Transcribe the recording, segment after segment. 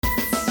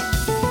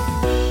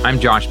I'm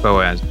Josh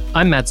Boaz.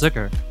 I'm Matt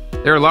Zucker.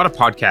 There are a lot of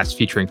podcasts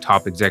featuring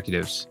top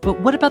executives,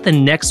 But what about the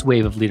next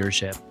wave of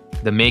leadership?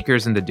 the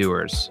makers and the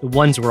doers. The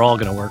ones we're all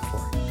going to work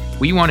for.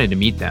 We wanted to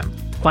meet them.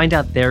 Find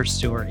out their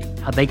story,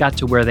 how they got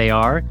to where they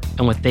are,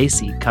 and what they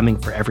see coming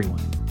for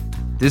everyone.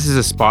 This is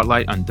a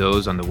spotlight on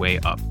those on the way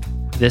up.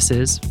 This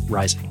is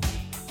Rising.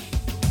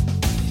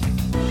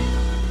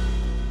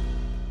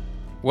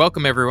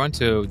 Welcome, everyone,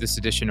 to this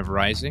edition of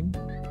Rising.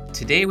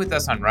 Today with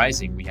us on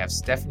Rising, we have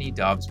Stephanie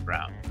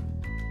Dobbs-Brown.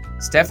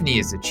 Stephanie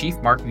is the Chief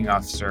Marketing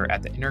Officer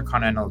at the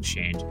Intercontinental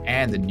Exchange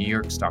and the New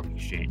York Stock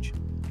Exchange,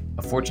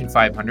 a Fortune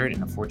 500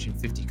 and a Fortune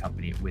 50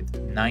 company with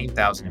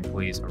 9,000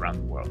 employees around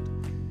the world.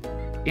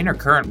 In her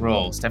current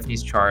role,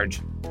 Stephanie's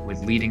charged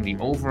with leading the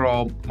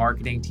overall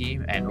marketing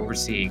team and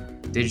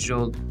overseeing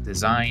digital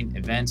design,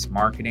 events,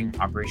 marketing,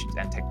 operations,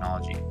 and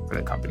technology for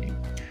the company.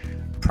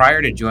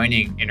 Prior to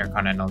joining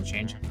Intercontinental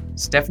Exchange,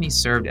 Stephanie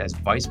served as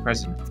Vice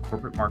President of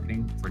Corporate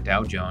Marketing for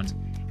Dow Jones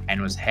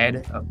and was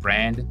Head of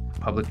Brand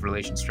Public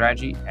Relations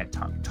Strategy at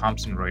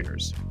Thomson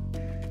Reuters.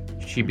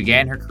 She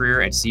began her career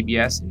at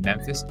CBS in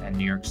Memphis and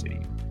New York City.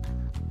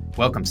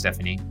 Welcome,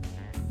 Stephanie.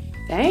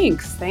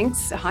 Thanks.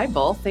 Hi,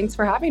 Bull. Thanks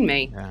for having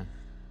me. Yeah.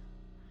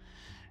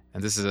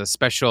 And this is a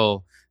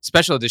special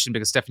edition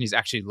because Stephanie's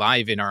actually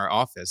live in our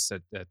office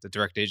at the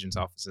direct agents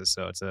offices.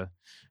 So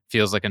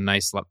feels like a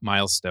nice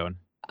milestone.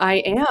 I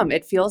am.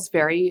 It feels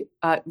very,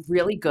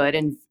 really good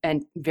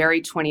and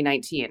very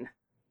 2019.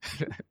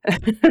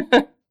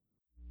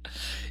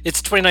 It's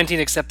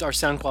 2019, except our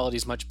sound quality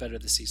is much better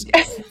this season.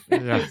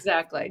 Yeah.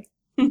 Exactly.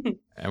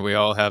 And we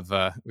all have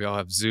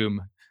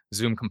Zoom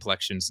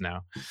complexions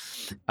now.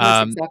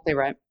 That's exactly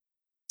right.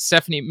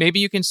 Stephanie, maybe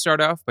you can start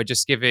off by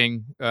just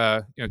giving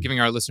our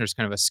listeners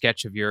kind of a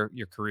sketch of your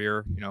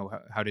career.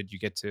 How did you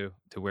get to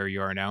where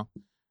you are now?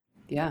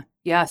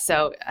 Yeah.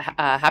 So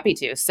happy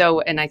to.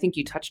 So, and I think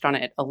you touched on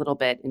it a little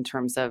bit in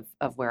terms of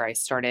where I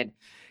started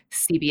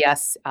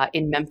CBS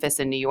in Memphis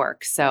and New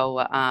York.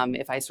 So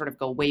if I sort of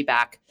go way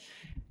back,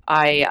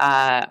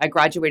 I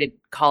graduated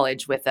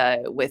college with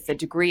a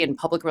degree in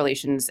public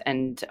relations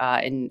and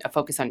a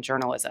focus on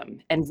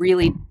journalism, and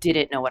really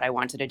didn't know what I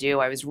wanted to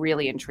do. I was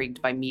really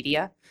intrigued by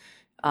media,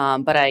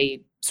 but I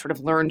sort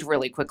of learned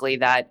really quickly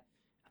that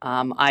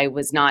I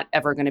was not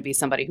ever going to be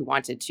somebody who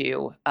wanted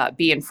to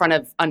be in front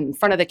of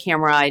the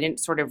camera. I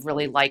didn't sort of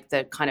really like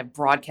the kind of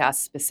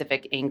broadcast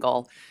specific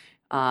angle,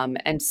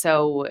 and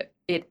so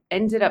it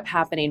ended up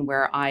happening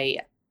where I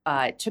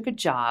took a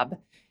job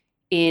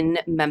in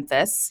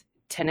Memphis,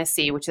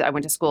 Tennessee, which I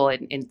went to school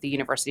in the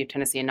University of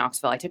Tennessee in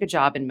Knoxville. I took a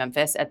job in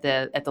Memphis at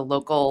the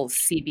local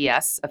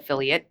CBS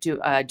affiliate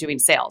doing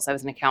sales. I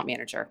was an account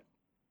manager,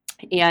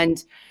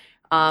 and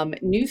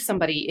knew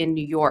somebody in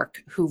New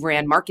York who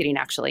ran marketing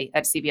actually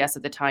at CBS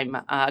at the time,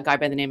 a guy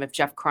by the name of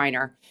Jeff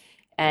Kreiner.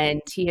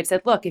 And he had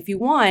said, look, if you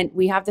want,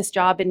 we have this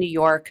job in New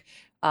York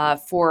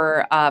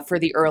for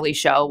the early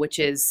show, which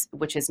is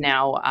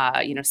now,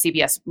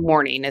 CBS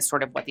morning is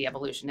sort of what the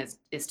evolution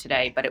is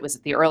today, but it was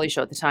the early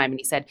show at the time. And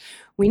he said,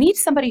 we need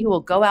somebody who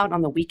will go out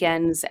on the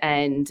weekends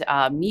and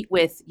meet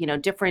with,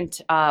 different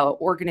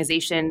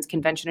organizations,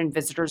 convention and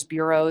visitors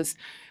bureaus,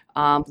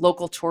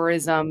 local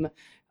tourism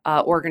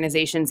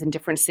organizations in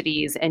different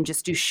cities, and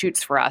just do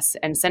shoots for us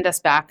and send us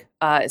back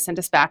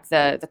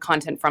the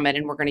content from it,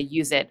 and we're going to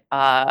use it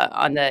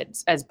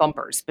as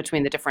bumpers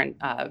between the different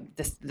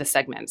the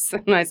segments.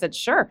 And I said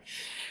sure.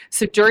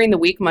 So during the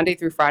week, Monday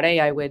through Friday,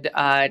 I would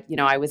I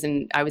was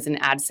in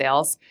ad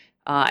sales,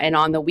 and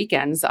on the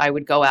weekends I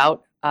would go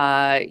out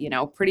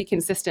pretty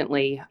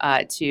consistently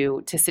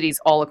to cities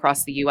all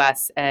across the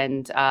U.S.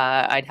 And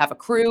I'd have a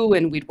crew,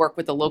 and we'd work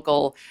with the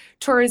local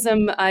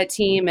tourism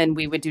team, and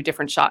we would do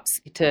different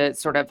shots to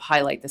sort of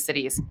highlight the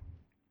city's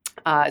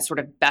sort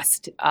of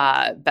best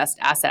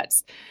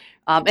assets.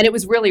 And it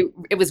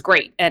was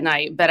great.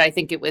 But I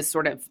think it was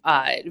sort of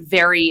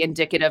very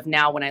indicative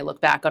now when I look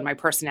back on my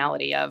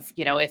personality of,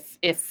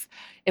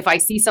 if I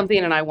see something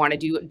and I want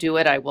to do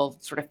it, I will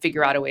sort of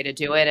figure out a way to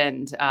do it.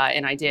 And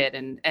I did.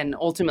 And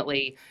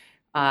ultimately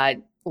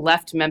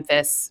left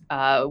Memphis,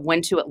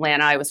 went to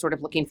Atlanta. I was sort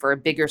of looking for a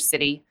bigger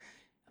city,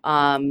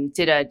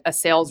 did a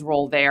sales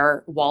role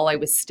there while I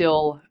was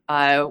still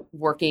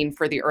working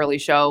for the early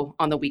show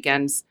on the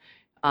weekends.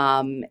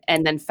 And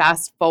then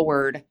fast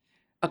forward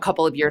a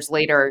couple of years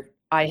later,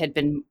 I had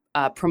been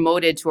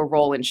promoted to a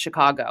role in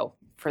Chicago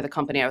for the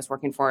company I was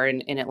working for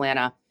in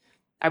Atlanta.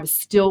 I was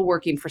still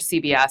working for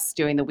CBS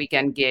doing the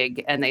weekend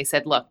gig, and they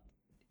said, look,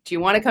 do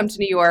you want to come to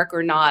New York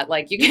or not?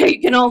 Like, you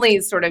can only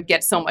sort of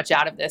get so much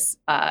out of this.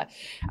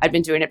 I'd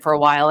been doing it for a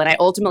while, and I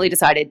ultimately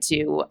decided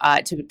to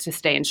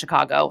stay in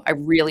Chicago. I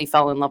really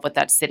fell in love with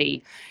that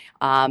city,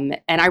 and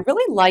I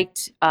really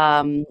liked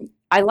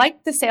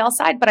the sales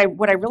side, but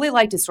what I really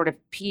liked is sort of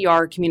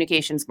PR,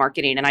 communications,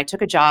 marketing. And I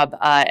took a job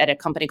at a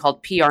company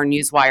called PR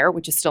Newswire,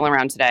 which is still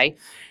around today.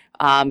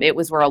 It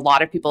was where a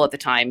lot of people at the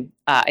time,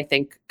 I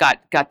think,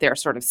 got their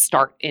sort of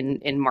start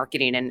in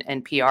marketing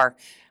and PR.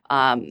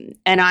 And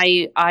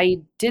I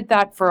did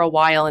that for a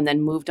while and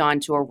then moved on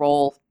to a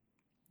role,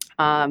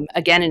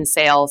 again in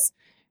sales,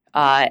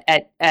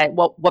 at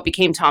what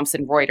became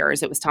Thomson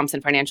Reuters. It was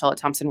Thomson Financial at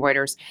Thomson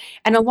Reuters.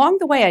 And along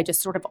the way, I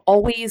just sort of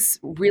always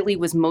really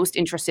was most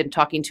interested in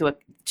talking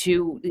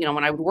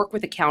when I would work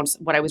with accounts,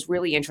 what I was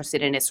really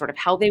interested in is sort of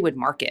how they would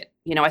market.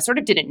 I sort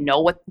of didn't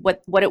know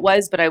what it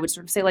was, but I would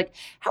sort of say, like,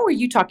 how are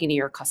you talking to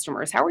your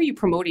customers? How are you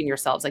promoting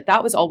yourselves? Like,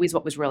 that was always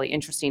what was really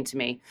interesting to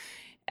me.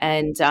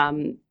 And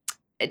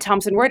at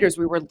Thomson Reuters,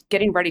 we were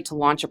getting ready to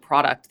launch a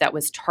product that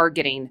was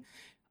targeting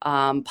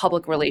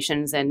public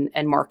relations and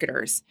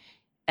marketers.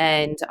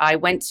 And I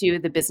went to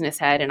the business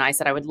head and I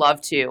said, I would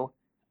love to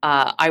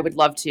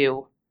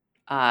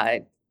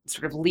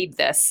sort of lead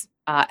this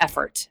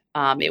effort.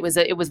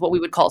 It was what we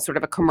would call sort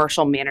of a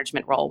commercial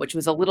management role, which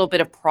was a little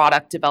bit of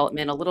product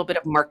development, a little bit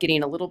of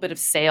marketing, a little bit of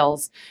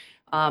sales.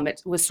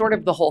 It was sort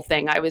of the whole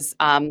thing. I was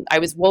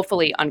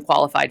woefully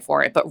unqualified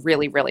for it, but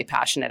really, really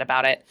passionate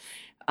about it.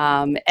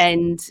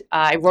 And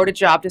I wrote a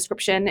job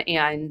description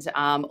and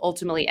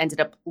ultimately ended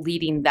up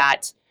leading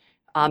that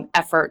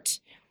effort.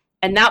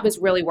 And that was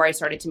really where I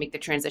started to make the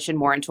transition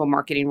more into a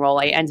marketing role.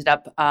 I ended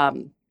up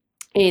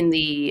in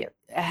the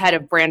head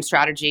of brand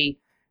strategy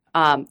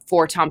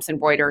for Thomson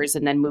Reuters,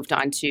 and then moved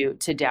on to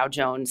Dow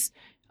Jones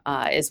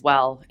as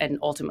well, and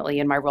ultimately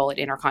in my role at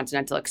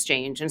Intercontinental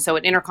Exchange. And so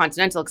at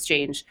Intercontinental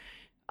Exchange,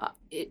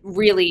 it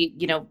really,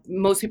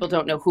 most people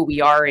don't know who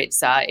we are.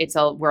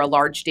 We're a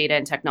large data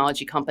and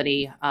technology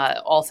company,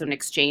 also an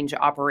exchange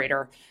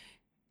operator.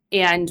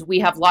 And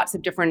we have lots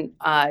of different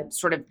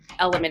sort of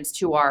elements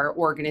to our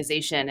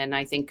organization. And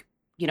I think,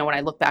 when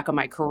I look back on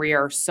my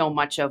career, so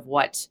much of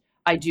what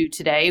I do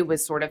today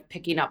was sort of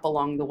picking up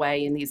along the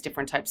way in these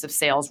different types of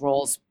sales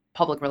roles,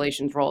 public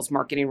relations roles,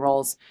 marketing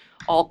roles,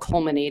 all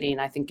culminating,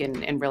 I think,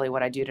 in really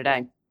what I do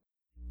today.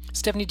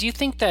 Stephanie, do you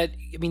think that,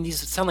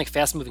 these sound like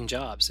fast-moving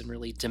jobs and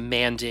really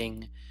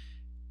demanding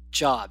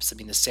jobs?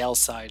 The sales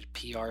side,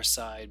 PR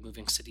side,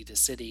 moving city to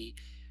city.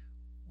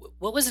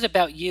 What was it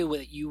about you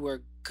that you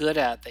were good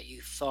at, that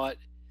you thought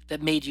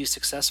that made you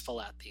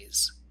successful at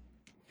these?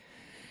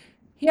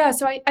 Yeah,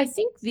 so I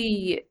think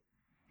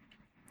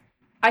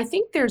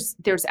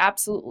there's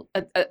absolutely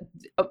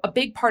a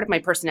big part of my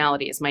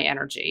personality is my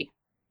energy.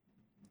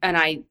 And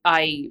I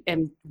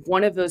am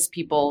one of those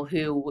people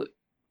who,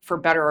 for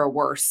better or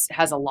worse,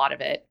 has a lot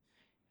of it.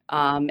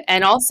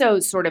 And also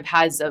sort of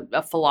has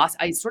a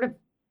philosophy. I sort of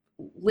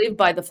live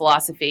by the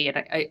philosophy,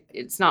 and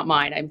it's not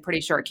mine. I'm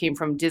pretty sure it came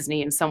from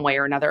Disney in some way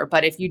or another.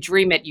 But if you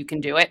dream it, you can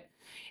do it.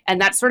 And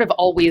that's sort of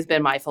always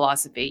been my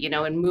philosophy,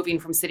 and moving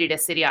from city to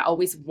city, I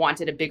always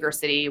wanted a bigger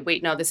city.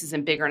 Wait, no, this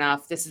isn't big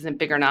enough. This isn't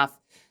big enough.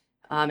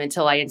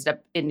 Until I ended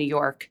up in New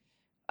York,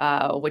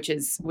 which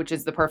is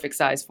the perfect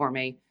size for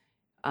me.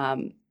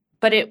 But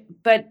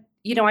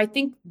I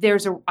think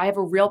I have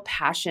a real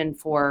passion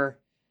for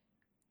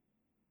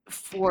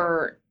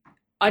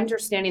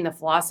understanding the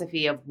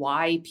philosophy of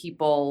why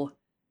people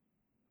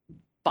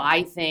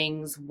buy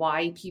things,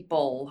 what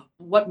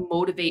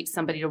motivates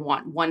somebody to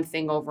want one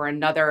thing over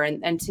another.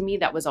 And to me,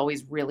 that was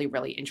always really,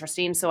 really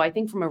interesting. So I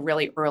think from a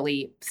really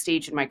early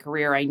stage in my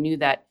career, I knew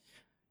that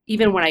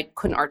even when I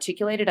couldn't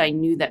articulate it, I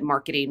knew that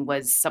marketing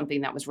was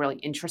something that was really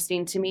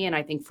interesting to me. And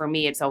I think for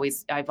me,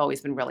 I've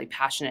always been really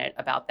passionate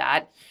about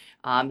that.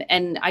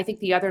 And I think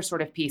the other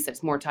sort of piece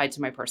that's more tied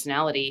to my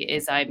personality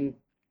is I'm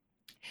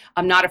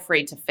not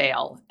afraid to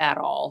fail at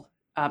all.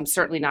 I'm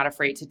certainly not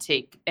afraid to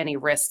take any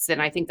risks.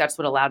 And I think that's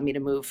what allowed me to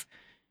move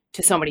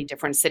to so many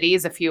different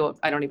cities. A few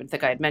I don't even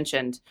think I had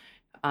mentioned,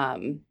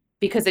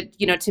 because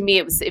to me,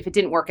 it was, if it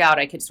didn't work out,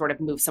 I could sort of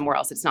move somewhere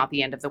else. It's not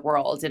the end of the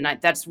world. And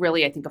that's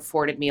really, I think,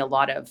 afforded me a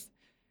lot of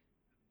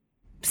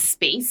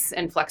space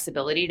and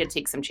flexibility to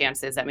take some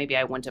chances that maybe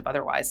I wouldn't have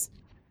otherwise.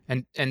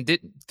 And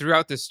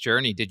throughout this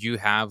journey, did you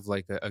have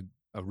like a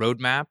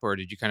roadmap, or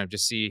did you kind of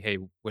just see, hey,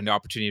 when the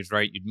opportunity is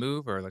right, you'd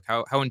move, or like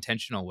how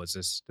intentional was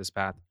this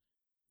path?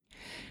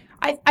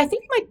 I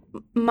think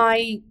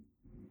my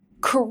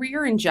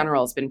career in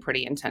general has been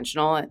pretty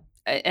intentional.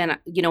 And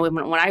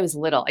when I was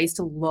little, I used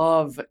to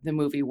love the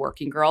movie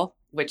Working Girl,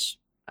 which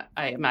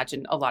I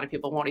imagine a lot of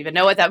people won't even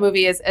know what that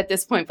movie is at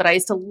this point. But I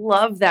used to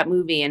love that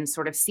movie, and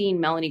sort of seeing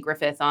Melanie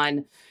Griffith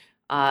on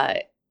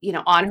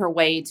her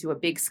way to a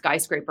big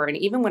skyscraper. And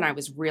even when I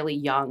was really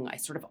young, I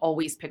sort of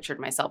always pictured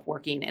myself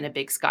working in a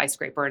big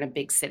skyscraper in a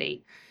big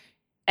city.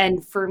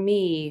 And for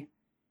me,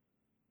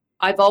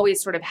 I've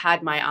always sort of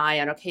had my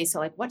eye on, okay, so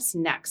like, what's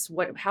next?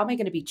 How am I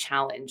going to be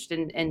challenged?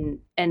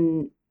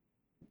 And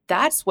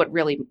that's what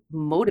really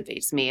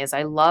motivates me. Is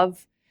I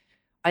love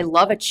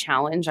a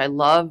challenge. I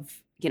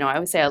love, I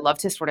would say I love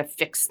to sort of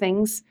fix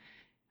things.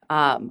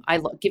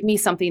 Give me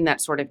something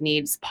that sort of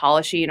needs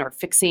polishing or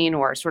fixing,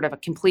 or sort of a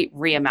complete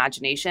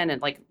reimagination,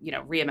 and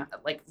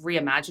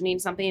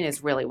reimagining something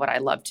is really what I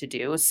love to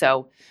do.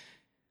 So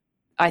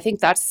I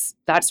think that's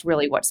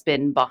really what's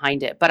been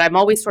behind it. But I'm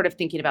always sort of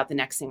thinking about the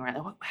next thing, right?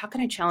 Like, how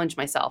can I challenge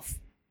myself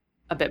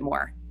a bit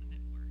more?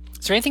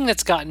 Is there anything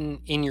that's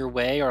gotten in your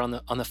way, or on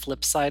the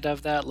flip side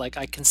of that? Like,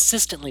 I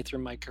consistently through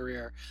my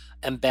career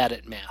am bad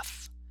at math.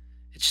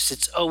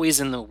 It's always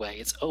in the way.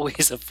 It's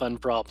always a fun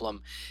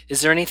problem. Is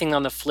there anything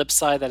on the flip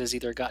side that has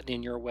either gotten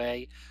in your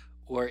way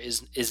or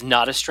is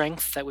not a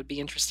strength that would be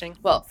interesting?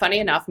 Well, funny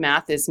enough,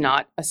 math is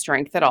not a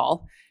strength at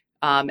all.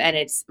 And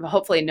it's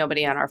hopefully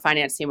nobody on our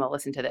finance team will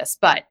listen to this,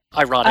 but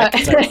Ironic.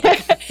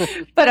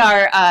 but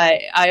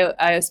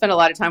I spend a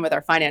lot of time with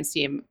our finance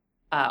team,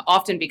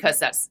 often because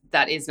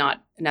that is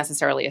not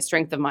necessarily a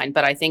strength of mine.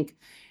 But I think,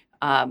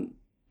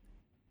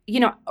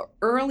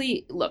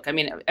 early look. I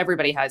mean,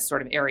 everybody has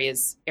sort of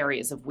areas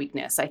of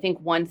weakness. I think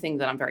one thing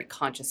that I'm very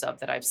conscious of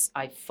that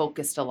I've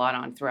focused a lot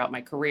on throughout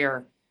my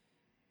career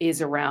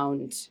is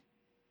around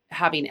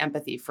having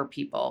empathy for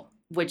people,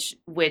 which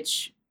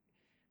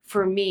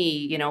for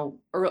me,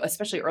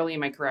 especially early in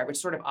my career, I would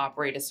sort of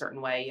operate a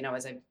certain way,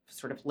 as I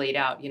sort of laid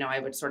out, I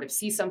would sort of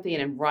see something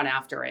and run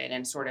after it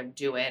and sort of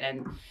do it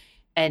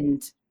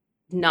and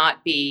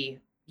not be,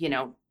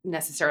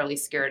 necessarily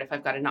scared if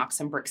I've got to knock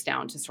some bricks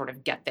down to sort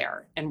of get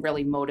there, and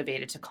really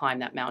motivated to climb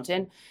that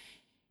mountain.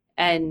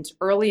 And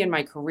early in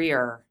my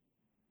career,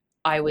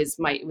 it was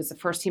the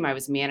first team I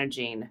was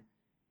managing.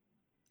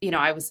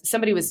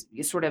 Somebody was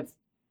sort of,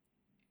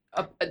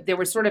 there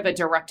was sort of a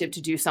directive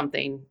to do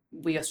something.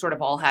 We sort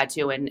of all had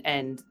to,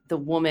 and the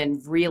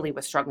woman really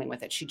was struggling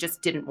with it. She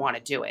just didn't want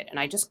to do it. And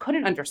I just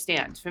couldn't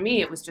understand. For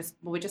me, it was just,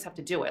 well, we just have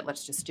to do it.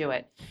 Let's just do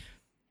it.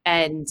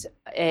 And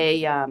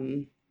a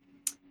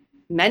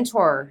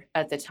mentor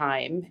at the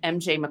time,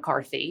 MJ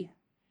McCarthy,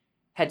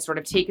 had sort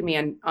of taken me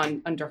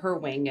on under her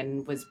wing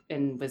and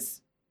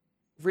was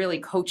really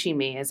coaching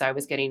me as I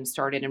was getting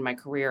started in my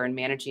career and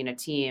managing a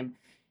team.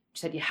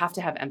 She said, you have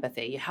to have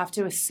empathy. You have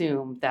to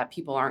assume that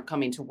people aren't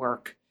coming to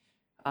work,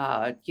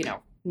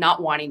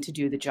 not wanting to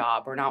do the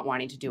job or not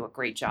wanting to do a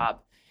great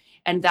job.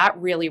 And that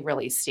really,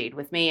 really stayed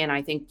with me. And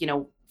I think,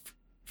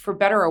 for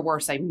better or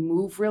worse, I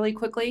move really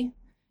quickly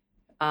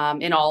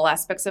in all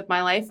aspects of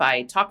my life.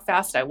 I talk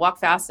fast, I walk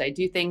fast, I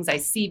do things, I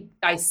see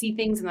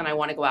things, and then I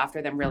want to go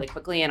after them really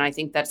quickly. And I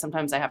think that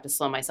sometimes I have to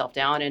slow myself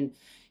down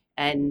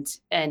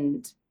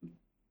and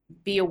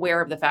be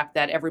aware of the fact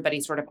that everybody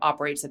sort of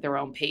operates at their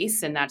own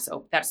pace, and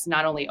that's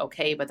not only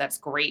okay, but that's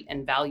great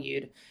and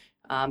valued.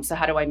 So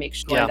how do I make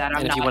sure that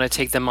if you want to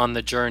take them on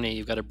the journey,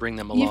 you've got to bring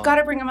them along. You've got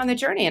to bring them on the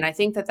journey, and I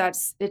think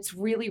it's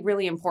really,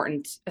 really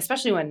important,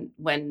 especially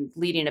when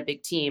leading a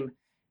big team,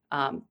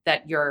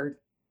 that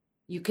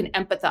you can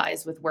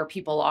empathize with where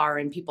people are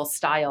and people's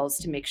styles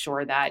to make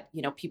sure that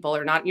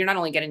you're not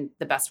only getting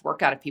the best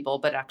work out of people,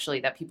 but actually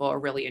that people are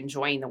really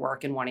enjoying the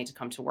work and wanting to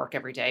come to work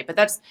every day. But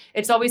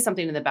it's always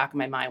something in the back of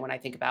my mind when I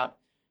think about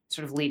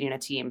sort of leading a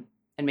team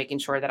and making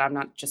sure that I'm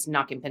not just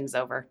knocking pins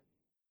over.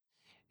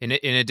 In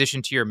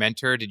addition to your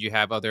mentor, did you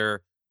have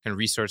other kind of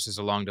resources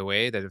along the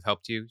way that have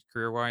helped you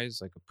career-wise,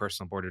 like a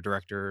personal board of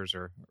directors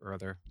or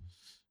other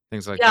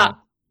things like that?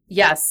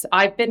 Yes,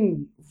 I've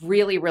been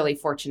really, really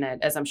fortunate,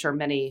 as I'm sure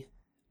many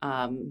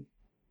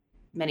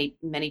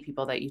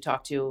people that you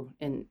talk to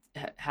and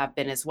have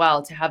been as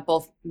well, to have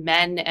both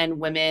men and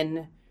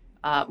women,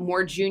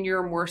 more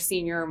junior, more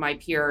senior, my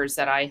peers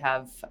that I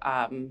have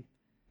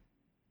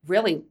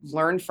really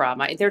learned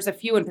from. There's a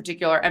few in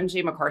particular.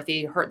 MJ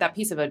McCarthy, that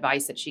piece of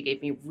advice that she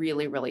gave me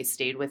really, really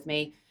stayed with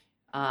me.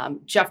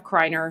 Jeff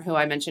Kreiner, who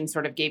I mentioned,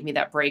 sort of gave me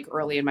that break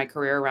early in my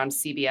career around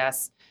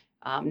CBS.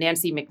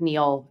 Nancy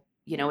McNeil,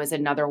 is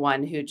another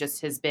one who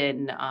just has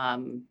been,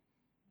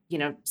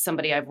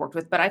 somebody I've worked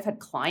with. But I've had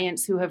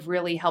clients who have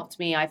really helped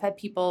me. I've had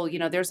people,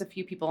 there's a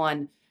few people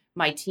on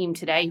my team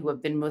today who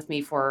have been with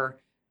me for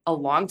a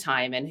long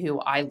time and who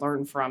I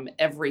learn from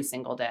every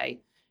single day.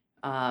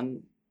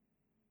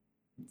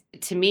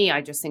 To me,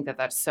 I just think that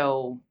that's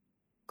so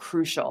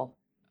crucial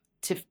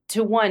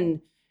to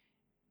one,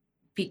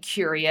 be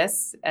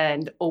curious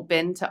and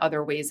open to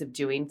other ways of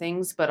doing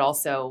things, but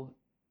also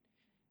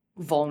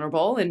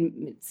vulnerable.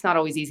 And it's not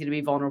always easy to be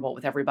vulnerable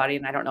with everybody.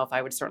 And I don't know if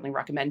I would certainly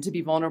recommend to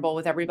be vulnerable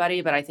with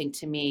everybody, but I think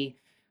to me,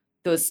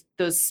 those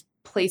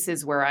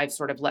places where I've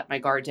sort of let my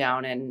guard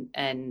down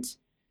and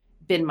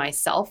been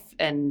myself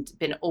and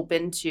been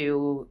open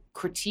to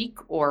critique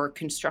or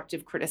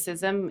constructive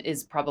criticism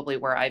is probably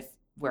where I've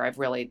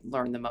really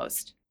learned the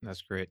most.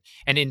 That's great.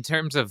 And in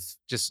terms of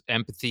just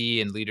empathy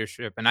and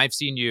leadership, and I've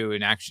seen you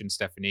in action,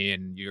 Stephanie,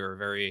 and you're a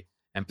very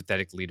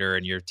empathetic leader,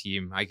 and your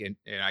team, I can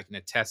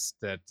attest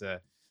that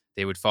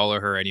they would follow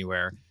her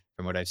anywhere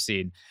from what I've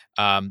seen.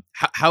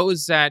 How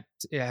is that?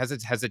 Has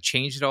it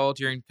changed at all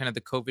during kind of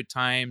the COVID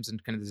times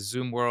and kind of the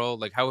Zoom world?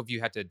 Like, how have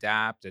you had to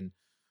adapt? And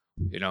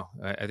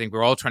I think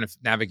we're all trying to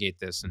navigate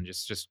this, and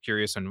just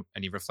curious on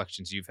any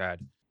reflections you've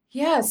had.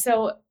 Yeah.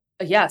 So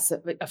yes,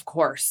 of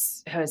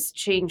course, it has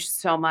changed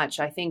so much.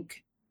 I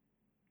think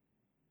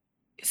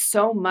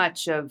so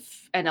much of,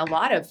 and a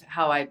lot of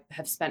how I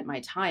have spent my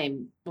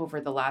time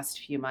over the last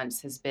few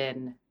months has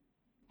been,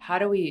 how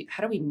do we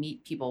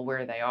meet people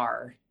where they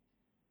are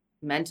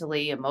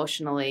mentally,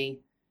 emotionally?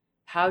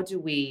 How do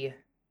we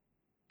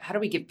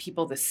give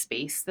people the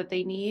space that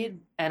they need?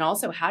 And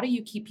also, how do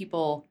you keep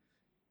people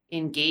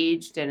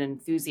engaged and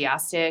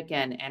enthusiastic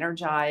and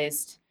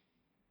energized,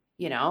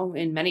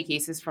 in many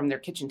cases from their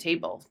kitchen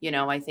table,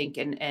 I think,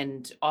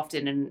 and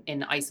often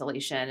in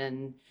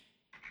isolation.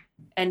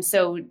 And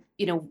so,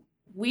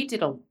 we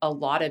did a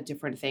lot of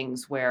different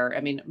things where,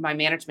 I mean, my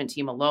management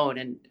team alone,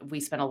 and we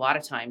spent a lot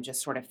of time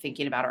just sort of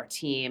thinking about our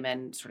team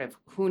and sort of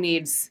who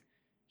needs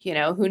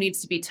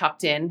to be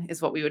tucked in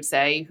is what we would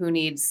say. Who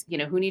needs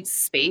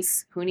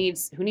space? Who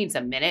needs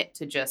a minute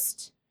to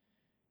just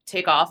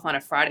take off on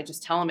a Friday?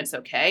 Just tell them it's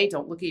okay.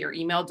 Don't look at your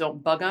email.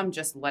 Don't bug them.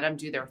 Just let them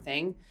do their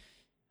thing.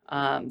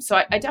 So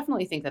I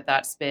definitely think that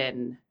that's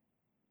been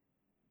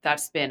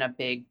a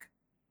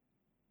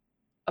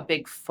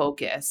big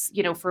focus.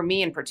 For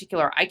me in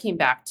particular,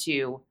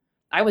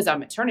 I was on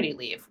maternity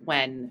leave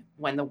when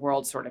the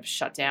world sort of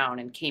shut down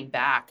and came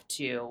back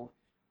to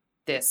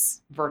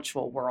this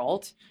virtual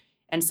world.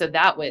 And so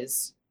that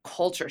was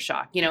culture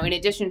shock. In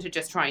addition to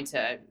just trying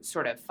to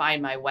sort of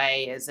find my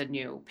way as a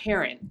new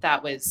parent,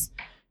 that was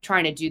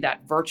trying to do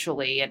that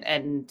virtually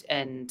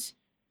and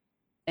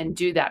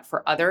do that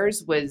for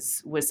others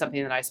was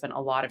something that I spent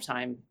a lot of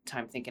time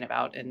thinking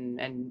about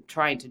and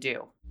trying to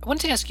do. I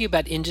wanted to ask you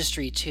about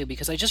industry too,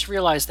 because I just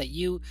realized that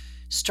you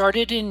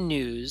started in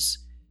news,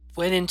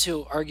 went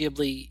into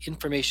arguably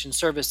information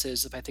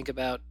services. If I think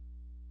about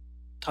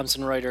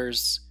Thomson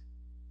Reuters,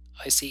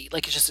 I see,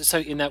 like, it's just so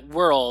in that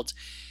world,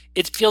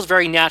 it feels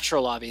very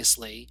natural,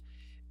 obviously.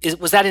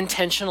 Was that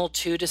intentional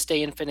too, to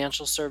stay in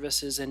financial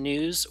services and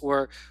news,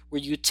 or were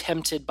you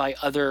tempted by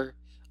other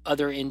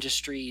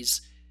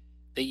industries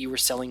that you were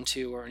selling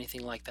to or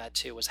anything like that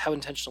too? How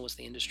intentional was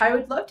the industry? I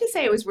would love to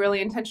say it was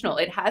really intentional.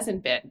 It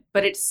hasn't been,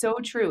 but it's so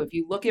true. If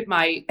you look at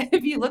my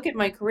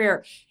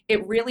career,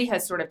 it really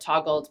has sort of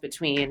toggled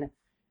between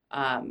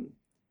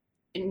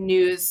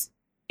news,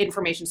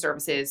 information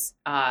services,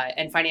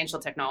 and financial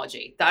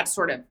technology. That's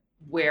sort of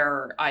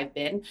where I've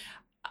been.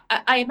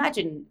 I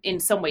imagine in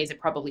some ways it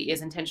probably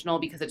is intentional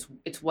because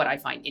it's what I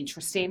find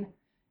interesting.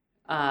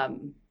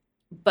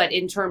 But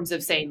in terms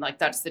of saying like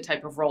that's the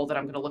type of role that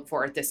I'm going to look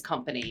for at this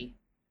company,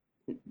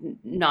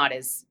 not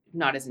as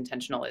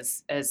intentional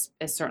as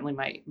certainly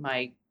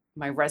my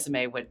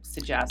resume would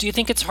suggest. Do you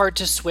think it's hard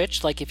to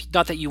switch? Like, if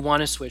not that you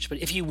want to switch, but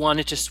if you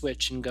wanted to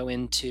switch and go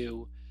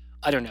into,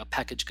 I don't know,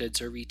 packaged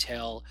goods or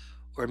retail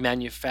or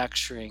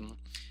manufacturing,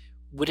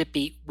 would it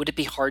be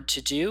hard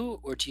to do,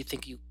 or do you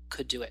think you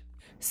could do it?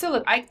 So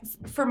look,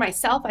 for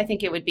myself, I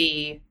think it would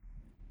be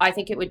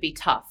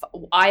tough.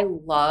 I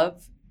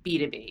love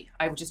B2B.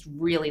 I just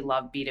really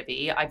love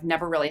B2B. I've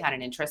never really had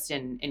an interest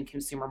in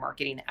consumer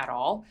marketing at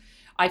all.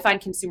 I find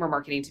consumer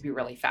marketing to be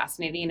really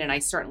fascinating, and I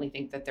certainly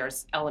think that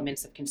there's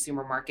elements of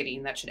consumer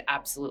marketing that should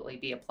absolutely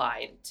be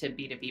applied to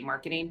B2B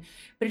marketing,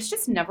 but it's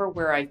just never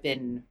where I've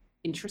been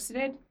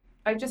interested.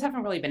 I just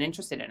haven't really been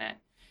interested in it.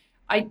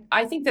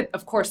 I think that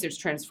of course there's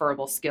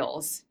transferable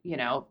skills,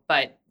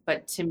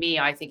 but to me,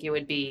 I think it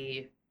would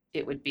be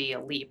a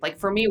leap. Like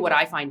for me, what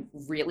I find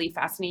really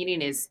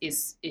fascinating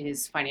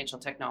is financial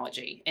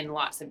technology in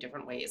lots of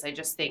different ways. I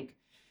just think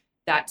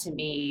that to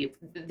me,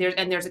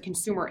 there's a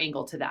consumer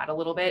angle to that a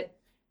little bit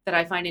that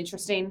I find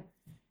interesting.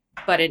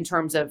 But in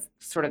terms of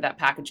sort of that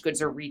packaged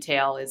goods or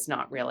retail is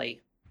not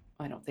really,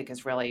 I don't think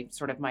is really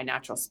sort of my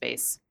natural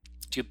space.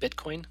 Do you have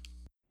Bitcoin?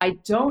 I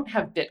don't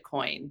have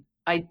Bitcoin.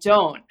 I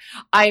don't.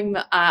 I'm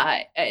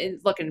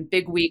looking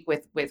big week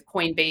with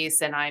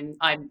Coinbase, and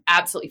I'm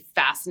absolutely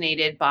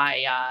fascinated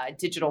by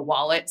digital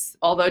wallets.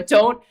 Although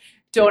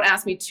don't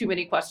ask me too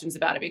many questions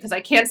about it because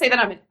I can't say that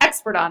I'm an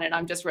expert on it.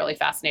 I'm just really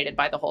fascinated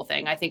by the whole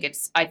thing. I think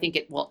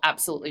it will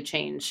absolutely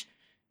change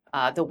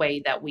the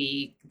way that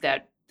we.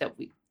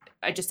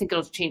 I just think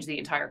it'll change the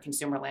entire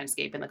consumer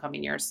landscape in the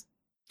coming years.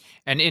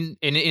 And in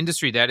an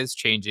industry that is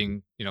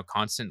changing,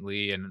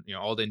 constantly, and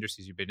all the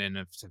industries you've been in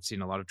have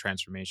seen a lot of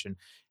transformation.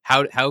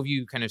 How have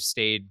you kind of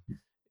stayed,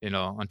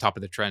 on top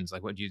of the trends?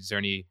 Like, is there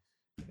any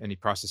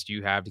process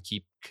you have to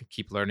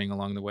keep learning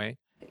along the way?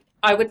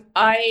 I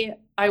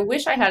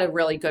wish I had a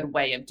really good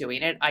way of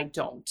doing it. I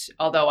don't.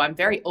 Although I'm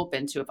very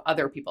open to if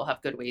other people have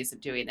good ways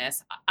of doing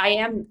this. I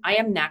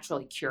am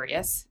naturally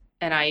curious,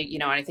 and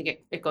I think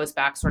it goes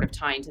back sort of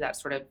tying to that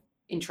sort of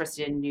interest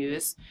in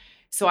news.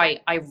 So I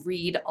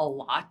read a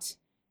lot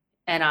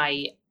and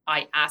I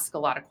ask a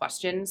lot of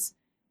questions.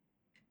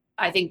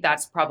 I think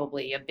that's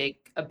probably a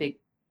big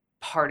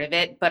part of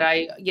it. But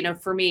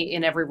for me,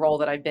 in every role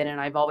that I've been in,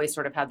 I've always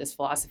sort of had this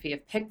philosophy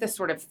of pick the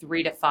sort of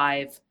 3 to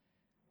 5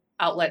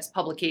 outlets,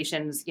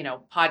 publications,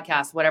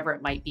 podcasts, whatever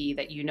it might be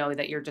that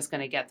that you're just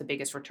going to get the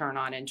biggest return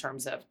on in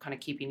terms of kind of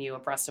keeping you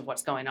abreast of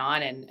what's going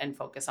on and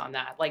focus on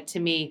that. Like, to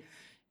me,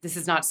 this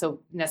is not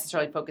so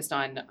necessarily focused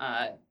on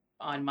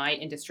my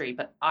industry,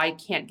 but I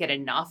can't get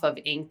enough of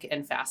Inc.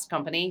 and Fast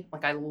Company.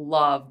 Like, I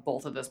love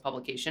both of those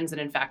publications,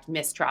 and in fact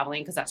miss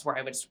Traveling because that's where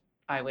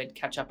I would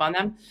catch up on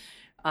them.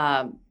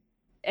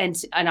 And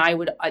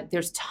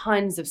there's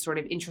tons of sort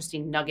of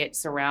interesting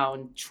nuggets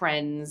around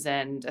trends,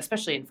 and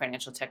especially in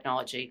financial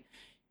technology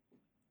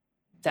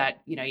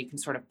that you can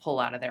sort of pull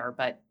out of there.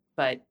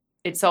 But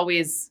it's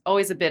always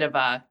a bit of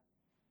a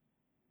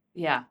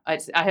I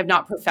have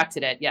not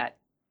perfected it yet.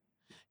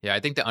 Yeah, I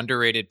think the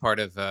underrated part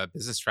of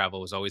business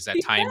travel was always that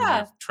time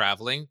of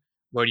traveling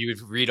where you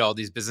would read all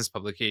these business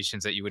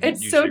publications that you wouldn't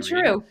It's usually so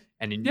true. read.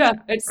 And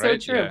It's so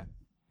true.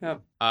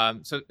 Yeah.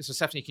 So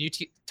Stephanie, can you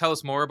tell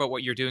us more about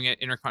what you're doing at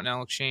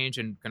Intercontinental Exchange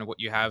and kind of what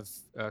you have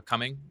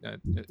coming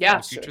in Yeah,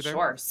 the future there?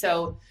 sure.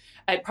 So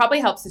it probably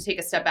helps to take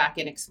a step back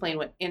and explain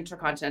what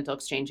Intercontinental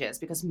Exchange is,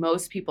 because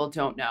most people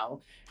don't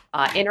know.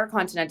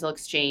 Intercontinental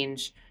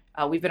Exchange,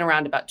 we've been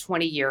around about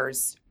 20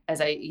 years. As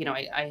I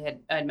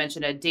had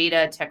mentioned, a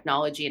data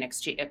technology and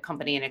exchange a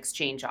company and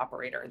exchange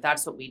operator.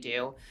 That's what we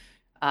do.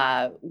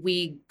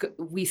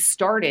 We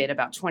started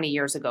about 20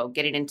 years ago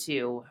getting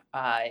into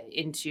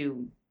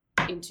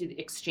the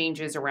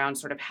exchanges around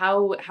sort of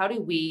how do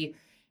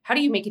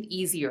you make it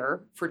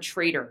easier for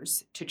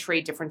traders to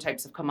trade different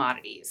types of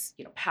commodities,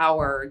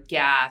 power,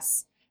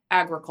 gas,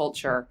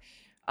 agriculture.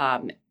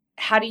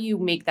 How do you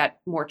make that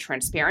more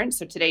transparent?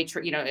 So today,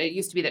 it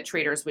used to be that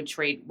traders would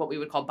trade what we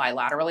would call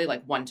bilaterally,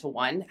 like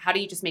one-to-one. How do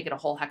you just make it a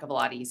whole heck of a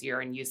lot easier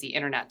and use the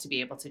internet to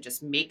be able to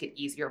just make it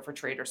easier for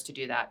traders to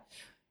do that?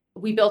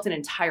 We built an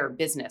entire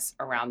business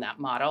around that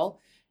model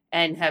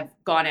and have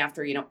gone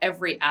after,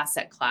 every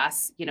asset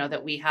class,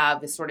 that we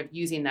have is sort of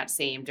using that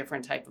same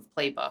different type of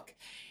playbook.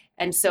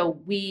 And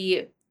so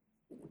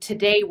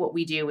today what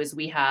we do is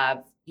we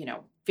have,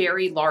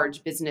 very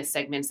large business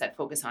segments that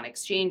focus on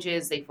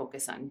exchanges, they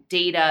focus on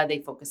data, they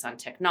focus on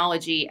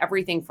technology,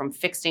 everything from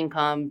fixed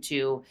income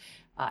to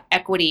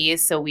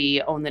equities. So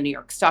we own the New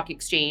York Stock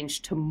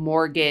Exchange, to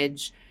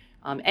mortgage,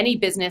 any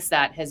business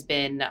that has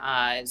been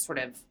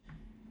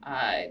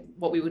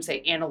what we would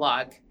say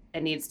analog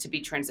and needs to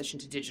be transitioned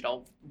to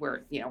digital,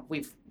 where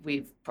we've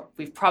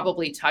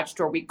probably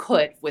touched, or we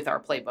could with our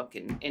playbook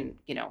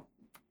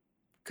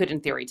could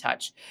in theory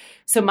touch.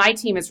 So my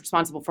team is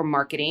responsible for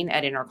marketing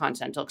at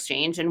Intercontinental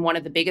Exchange, and one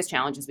of the biggest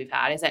challenges we've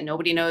had is that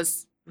nobody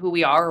knows who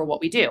we are or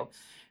what we do.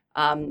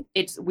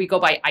 We go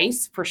by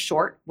ICE for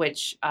short,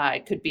 which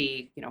could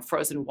be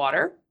frozen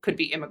water, could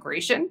be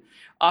immigration.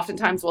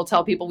 Oftentimes we'll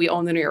tell people we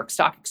own the New York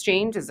Stock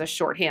Exchange as a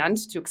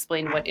shorthand to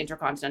explain what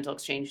Intercontinental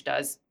Exchange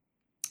does.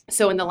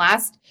 So in the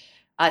last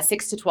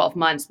 6 to 12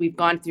 months, we've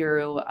gone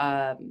through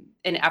an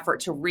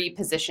effort to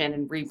reposition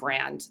and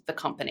rebrand the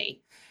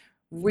company,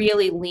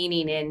 really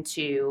leaning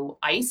into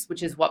ICE,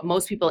 which is what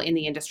most people in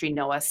the industry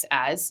know us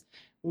as,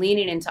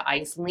 leaning into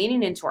ICE,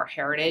 leaning into our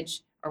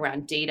heritage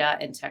around data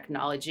and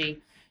technology.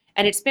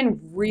 And it's been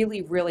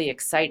really, really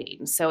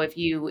exciting. So if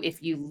you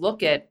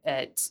look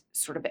at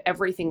sort of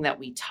everything that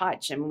we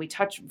touch, and we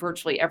touch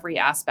virtually every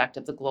aspect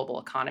of the global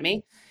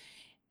economy,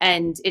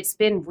 and it's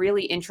been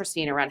really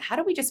interesting around how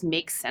do we just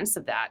make sense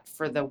of that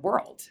for the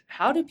world?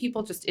 How do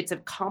people it's a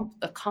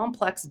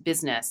complex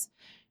business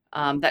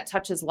that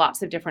touches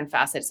lots of different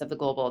facets of the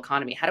global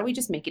economy. How do we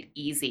just make it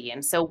easy?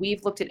 And so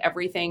we've looked at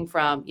everything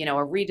from, a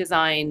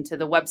redesign to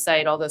the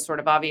website, all those sort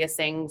of obvious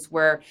things.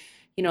 We're,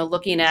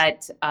 looking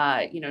at,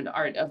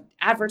 our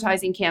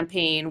advertising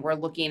campaign. We're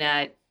looking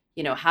at,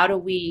 how do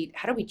we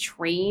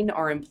train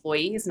our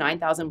employees,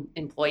 9,000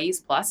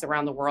 employees plus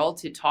around the world,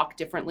 to talk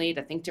differently,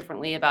 to think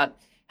differently about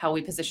how we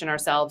position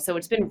ourselves. So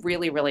it's been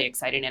really, really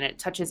exciting, and it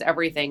touches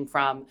everything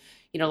from,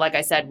 like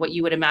I said, what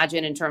you would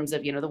imagine in terms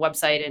of, the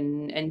website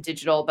and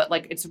digital, but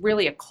it's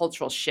really a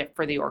cultural shift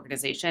for the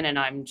organization, and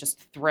I'm just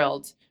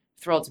thrilled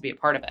to be a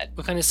part of it.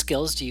 What kind of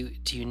skills do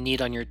you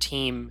need on your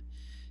team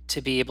to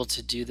be able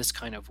to do this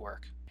kind of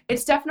work?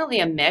 It's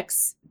definitely a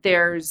mix.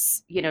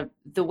 There's,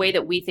 the way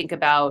that we think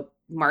about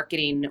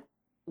marketing,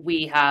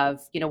 we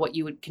have, what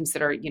you would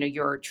consider,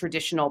 your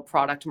traditional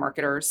product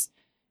marketers,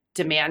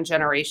 demand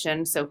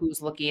generation. So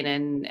who's looking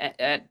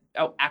at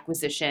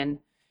acquisition,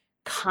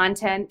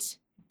 content,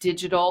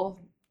 digital,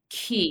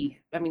 key.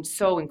 I mean,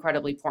 so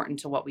incredibly important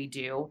to what we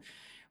do.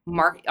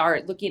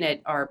 Looking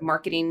at our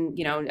marketing,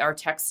 our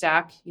tech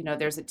stack.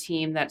 There's a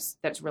team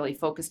that's really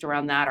focused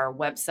around that. Our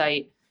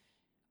website,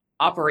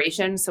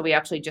 operations. So we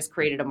actually just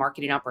created a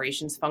marketing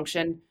operations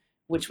function,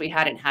 which we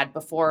hadn't had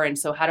before. And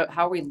so how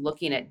are we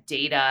looking at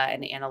data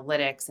and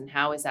analytics, and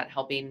how is that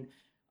helping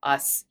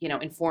us,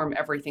 inform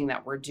everything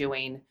that we're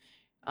doing?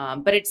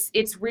 But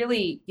it's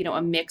really,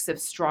 a mix of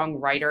strong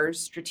writers,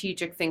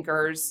 strategic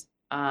thinkers,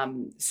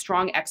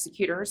 strong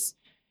executors,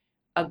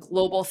 a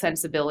global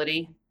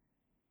sensibility,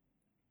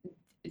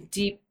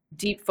 deep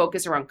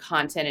focus around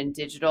content and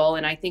digital.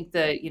 And I think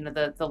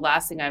the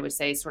last thing I would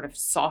say, sort of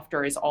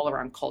softer, is all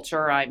around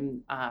culture.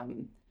 I'm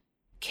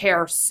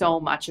care so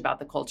much about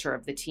the culture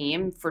of the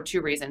team for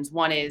two reasons.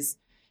 One is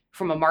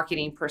from a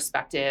marketing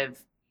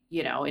perspective.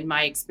 In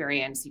my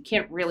experience, you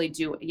can't really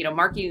do,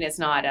 marketing is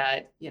not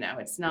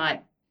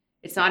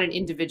it's not an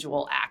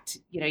individual act.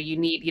 You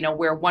need,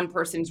 where one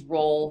person's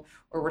role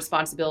or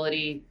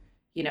responsibility,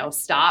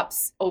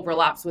 stops,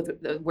 overlaps with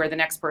where the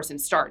next person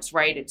starts,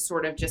 right? It's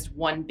sort of just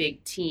one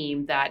big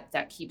team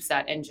that keeps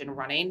that engine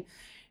running.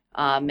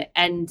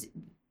 And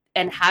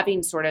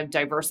having sort of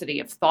diversity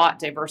of thought,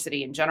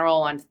 diversity in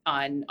general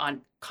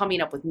on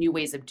coming up with new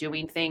ways of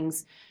doing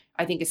things,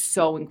 I think is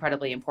so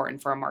incredibly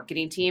important for a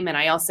marketing team. And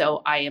I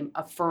am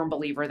a firm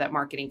believer that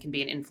marketing can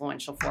be an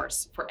influential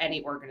force for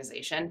any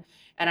organization.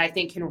 And I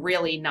think can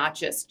really not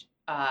just,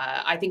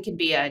 I think can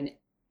be an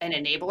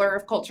enabler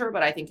of culture,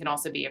 but I think can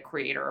also be a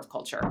creator of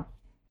culture.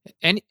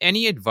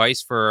 Any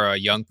advice for a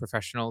young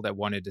professional that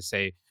wanted to,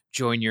 say,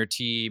 join your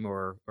team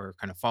or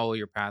kind of follow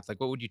your path? Like,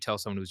 what would you tell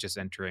someone who's just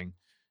entering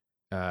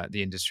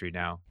the industry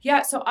now?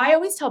 Yeah, so I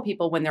always tell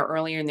people when they're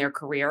earlier in their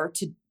career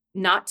to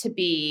not to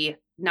be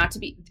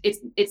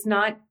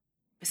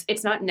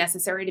it's not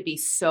necessary to be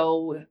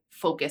so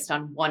focused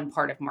on one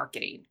part of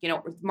marketing.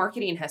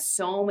 Marketing has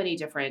so many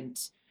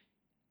different,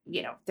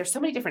 there's so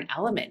many different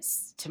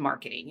elements to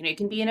marketing. You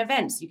can be in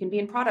events, you can be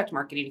in product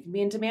marketing, you can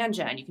be in demand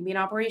gen, you can be in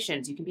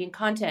operations, you can be in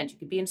content, you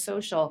can be in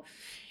social.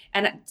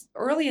 And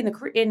early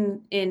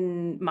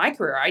in my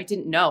career, I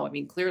didn't know. I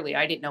mean, clearly,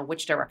 I didn't know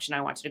which direction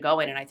I wanted to go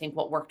in. And I think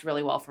what worked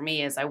really well for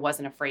me is I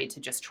wasn't afraid to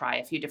just try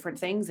a few different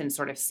things and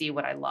sort of see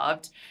what I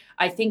loved.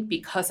 I think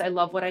because I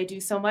love what I do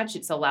so much,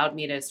 it's allowed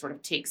me to sort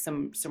of take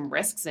some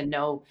risks and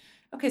know,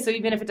 okay, so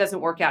even if it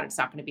doesn't work out, it's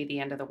not going to be the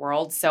end of the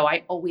world. So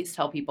I always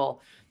tell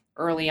people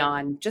early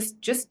on,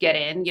 just get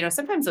in.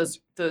 Sometimes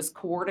those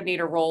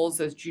coordinator roles,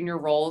 those junior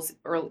roles,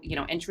 or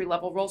entry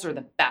level roles are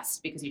the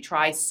best because you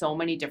try so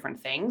many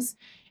different things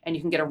and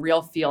you can get a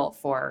real feel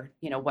for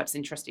what's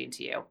interesting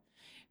to you.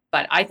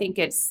 But I think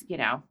it's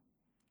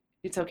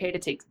okay to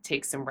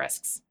take some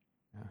risks.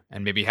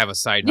 And maybe have a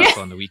side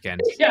hustle on the weekend.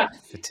 Yeah.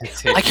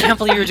 I can't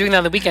believe you're doing that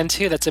on the weekend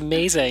too. That's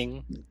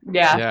amazing.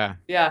 Yeah.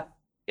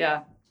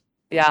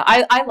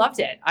 I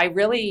loved it. I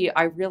really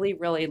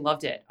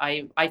loved it.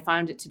 I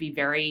found it to be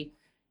very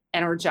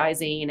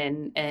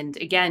energizing and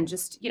again,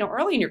 just,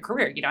 early in your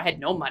career, I had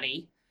no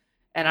money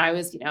and I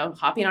was,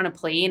 hopping on a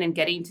plane and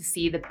getting to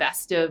see the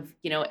best of,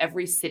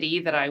 every city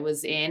that I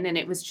was in. And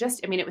it was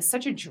just, it was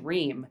such a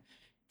dream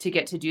to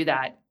get to do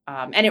that.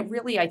 And it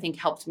really, I think,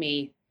 helped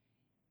me.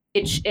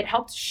 It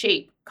helped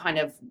shape kind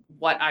of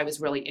what I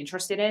was really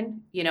interested in.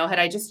 Had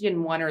I just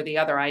done one or the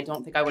other, I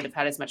don't think I would have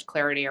had as much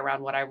clarity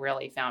around what I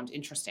really found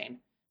interesting.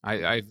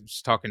 I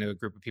was talking to a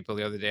group of people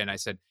the other day and I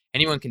said,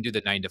 anyone can do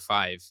the 9 to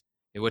 5.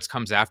 What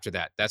comes after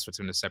that, that's what's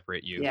going to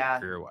separate you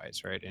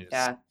career-wise, right? And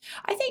I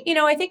think,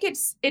 I think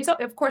it's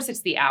of course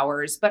it's the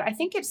hours, but I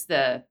think it's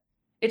the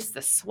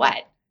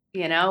sweat,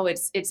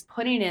 it's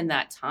putting in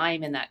that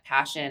time and that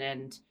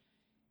passion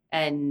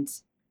and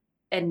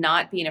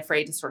not being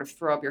afraid to sort of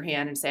throw up your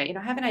hand and say,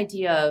 I have an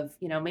idea of,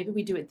 maybe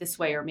we do it this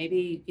way, or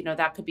maybe,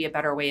 that could be a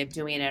better way of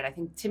doing it. I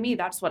think to me,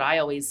 that's what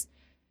I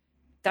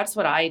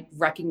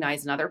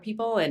recognize in other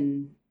people.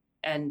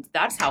 And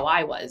that's how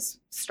I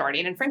was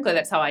starting. And frankly,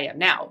 that's how I am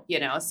now,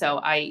 so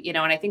and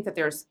I think that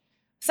there's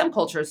some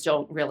cultures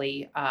don't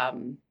really,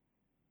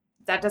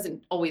 that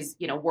doesn't always,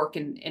 work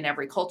in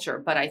every culture.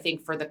 But I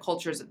think for the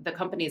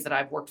companies that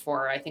I've worked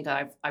for, I think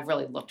I've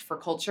really looked for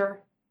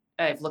culture.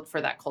 I've looked for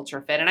that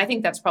culture fit. And I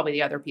think that's probably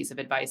the other piece of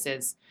advice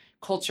is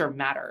culture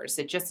matters.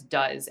 It just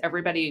does.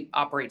 Everybody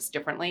operates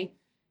differently.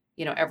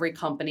 Every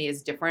company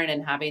is different,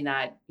 and having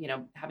that,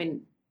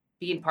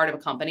 being part of a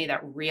company that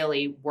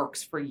really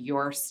works for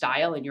your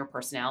style and your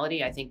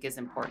personality, I think is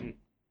important.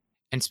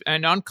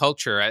 And on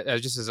culture,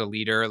 just as a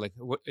leader, like,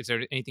 is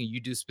there anything you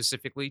do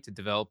specifically to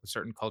develop a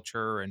certain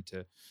culture and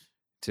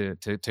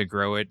to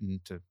grow it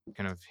and to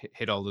kind of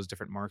hit all those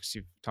different marks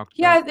you've talked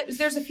about? Yeah,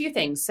 there's a few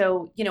things.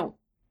 So,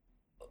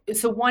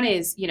 so one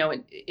is,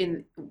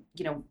 in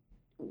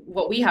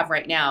what we have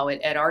right now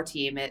at our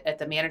team at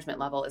the management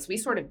level is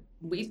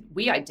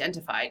we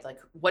identified, like,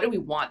 what do we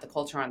want the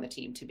culture on the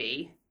team to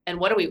be? And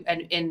what do we,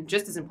 and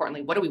just as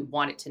importantly, what do we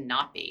want it to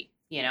not be?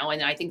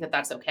 And I think that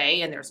that's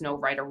okay. And there's no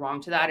right or wrong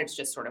to that. It's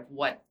just sort of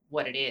what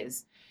it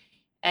is.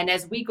 And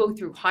as we go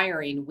through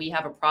hiring, we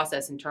have a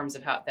process in terms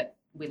of how that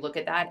we look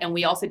at that. And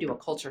we also do a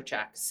culture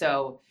check.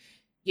 So,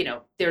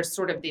 there's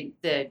sort of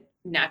the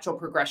natural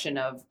progression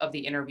of the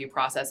interview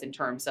process in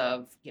terms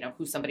of,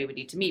 who somebody would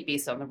need to meet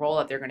based on the role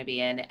that they're going to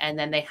be in. And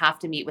then they have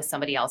to meet with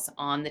somebody else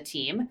on the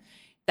team.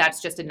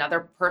 That's just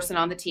another person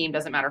on the team,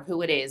 doesn't matter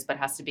who it is, but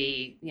has to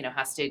be,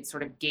 has to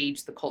sort of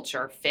gauge the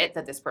culture fit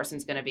that this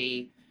person's going to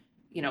be,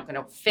 going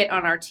to fit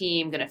on our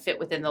team, going to fit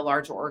within the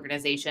larger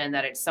organization,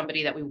 that it's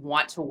somebody that we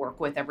want to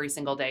work with every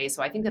single day.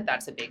 So I think that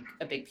that's a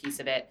big piece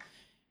of it.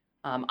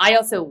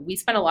 We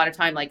spend a lot of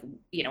time, like,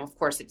 of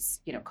course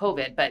it's,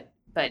 COVID,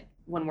 but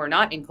when we're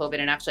not in COVID,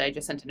 and actually I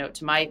just sent a note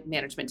to my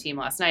management team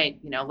last night,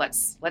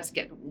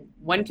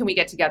 when can we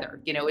get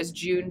together? Is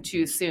June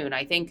too soon?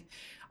 I think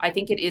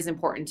it is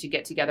important to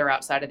get together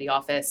outside of the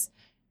office.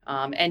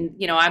 And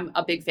I'm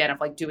a big fan of,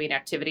 like, doing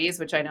activities,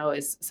 which I know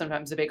is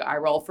sometimes a big eye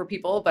roll for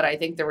people, but I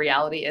think the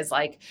reality is,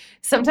 like,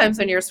 sometimes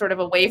when you're sort of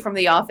away from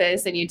the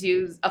office and you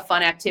do a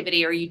fun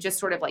activity, or you just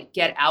sort of like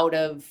get out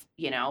of,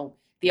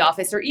 the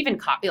office, or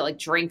even like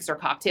drinks or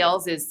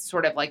cocktails, is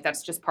sort of like,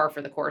 that's just par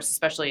for the course,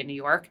 especially in New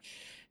York.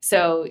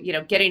 So,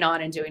 getting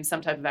on and doing some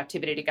type of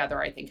activity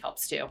together, I think,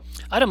 helps too.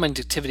 I don't mind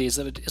activities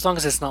as long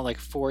as it's not like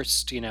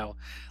forced,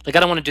 like, I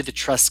don't want to do the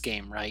trust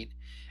game, right?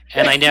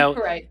 And I know,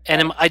 right.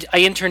 And I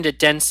interned at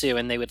Dentsu,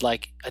 and they would,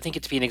 like, I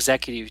think, to be an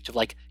executive, to,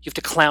 like, you have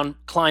to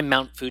climb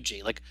Mount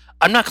Fuji. Like,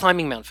 I'm not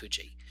climbing Mount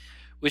Fuji,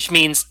 which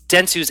means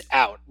Dentsu's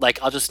out.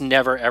 Like, I'll just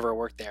never ever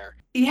work there.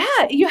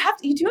 Yeah, you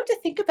do have to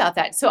think about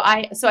that. So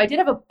I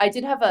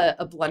did have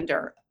a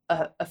blunder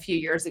a few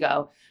years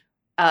ago.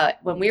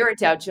 When we were at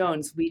Dow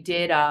Jones, we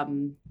did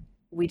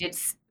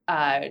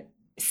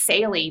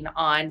sailing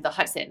on the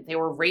Hudson. They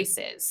were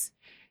races.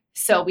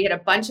 So we had a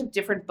bunch of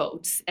different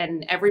boats,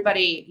 and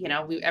everybody,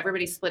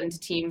 everybody split into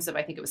teams of,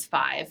 I think it was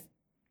 5,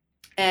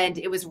 and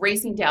it was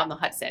racing down the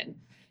Hudson.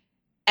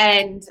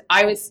 And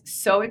I was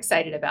so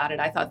excited about it.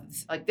 I thought,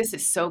 this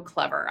is so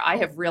clever. I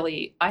have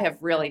really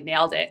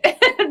nailed it.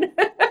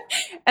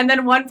 And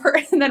then one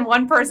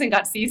person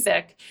got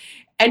seasick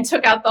and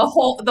took out the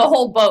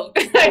whole boat.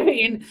 I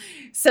mean,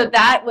 so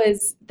that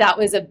was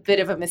a bit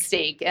of a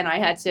mistake, and I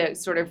had to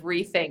sort of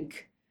rethink,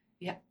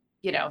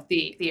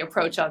 the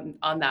approach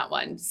on that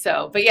one.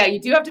 So, but yeah, you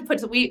do have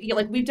to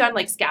we've done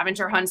like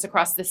scavenger hunts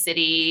across the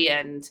city,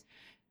 and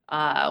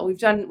we've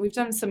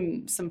done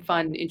some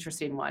fun,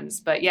 interesting ones.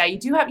 But yeah,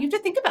 you have to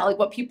think about like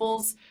what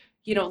people's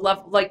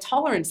love, like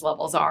tolerance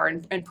levels are,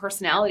 and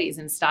personalities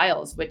and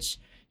styles, which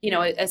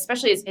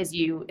especially as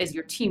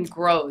your team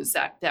grows,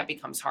 that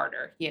becomes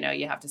harder.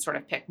 You have to sort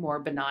of pick more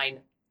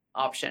benign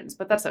options,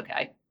 but that's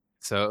okay.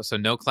 So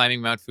no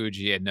climbing Mount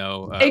Fuji and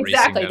no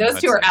exactly. racing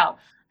Those two are out.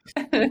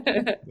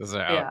 Those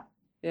are out.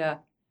 Yeah.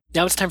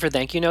 Now it's time for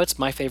Thank You Notes,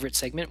 my favorite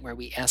segment where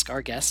we ask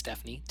our guest,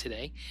 Stephanie,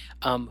 today,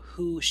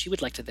 who she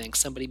would like to thank.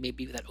 Somebody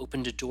maybe that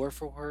opened a door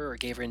for her or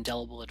gave her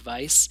indelible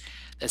advice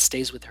that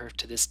stays with her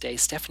to this day.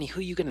 Stephanie, who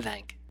are you going to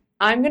thank?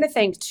 I'm going to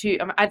thank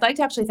I'd like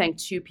to actually thank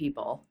 2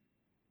 people.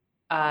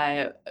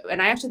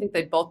 And I actually think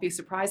they'd both be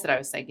surprised that I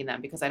was thanking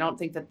them, because I don't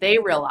think that they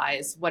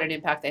realize what an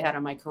impact they had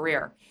on my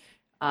career.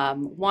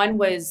 One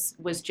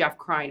was Jeff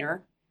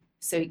Kreiner.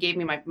 So he gave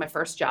me my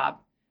first job.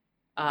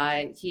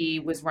 He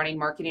was running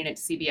marketing at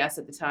CBS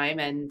at the time,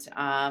 and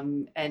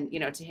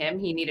to him,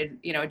 he needed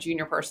a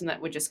junior person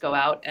that would just go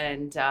out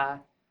and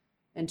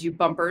do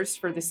bumpers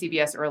for the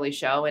CBS early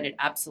show, and it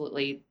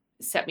absolutely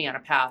set me on a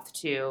path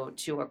to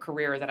a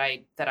career that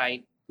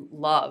I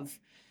love.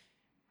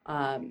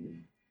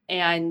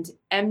 And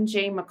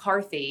MJ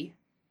McCarthy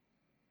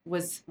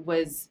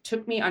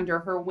took me under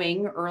her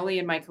wing early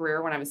in my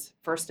career when I was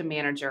first a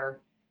manager,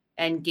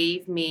 and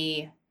gave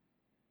me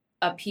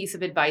a piece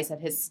of advice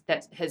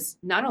that has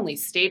not only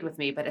stayed with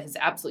me, but it has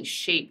absolutely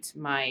shaped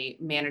my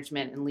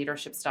management and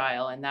leadership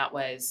style. And that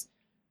was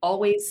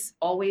always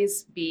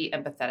be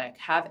empathetic,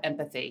 have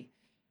empathy.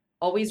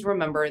 Always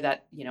remember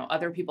that,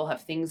 other people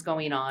have things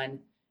going on.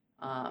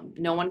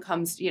 No one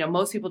comes,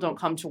 most people don't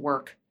come to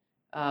work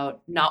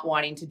not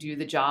wanting to do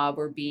the job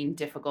or being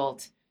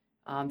difficult.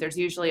 There's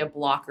usually a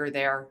blocker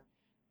there.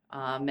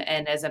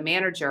 And as a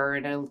manager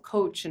and a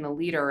coach and a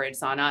leader,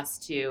 it's on us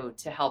to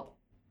help,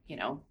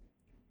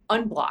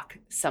 unblock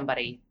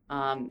somebody.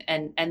 And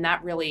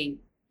that really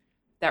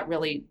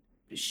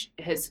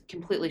has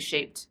completely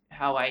shaped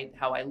how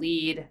I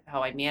lead,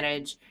 how I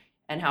manage,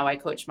 and how I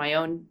coach my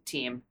own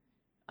team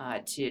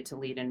to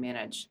lead and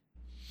manage.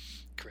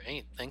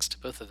 Great. Thanks to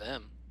both of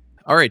them.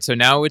 All right, so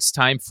now it's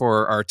time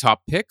for our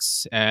top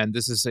picks, and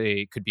this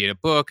could be a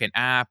book, an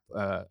app,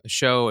 a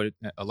show,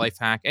 a life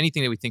hack,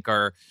 anything that we think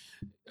our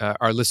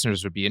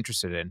listeners would be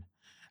interested in.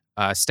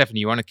 Stephanie,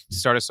 you want to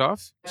start us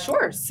off?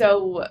 Sure.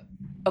 So,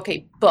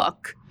 okay,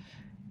 book.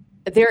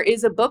 There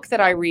is a book that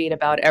I read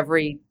about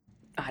every,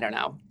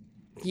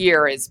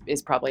 year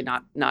is probably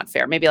not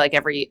fair. Maybe like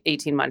every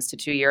 18 months to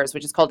 2 years,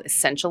 which is called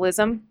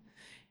Essentialism.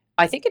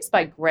 I think it's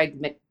by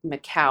Greg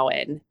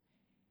McKeown.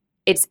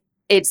 It's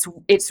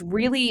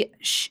really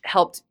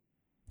helped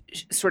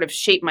sort of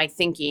shape my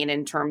thinking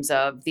in terms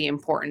of the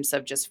importance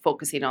of just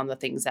focusing on the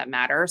things that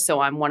matter.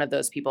 So I'm one of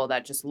those people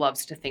that just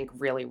loves to think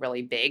really,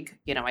 really big.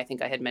 I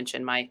think I had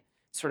mentioned my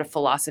sort of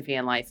philosophy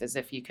in life is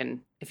if you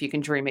can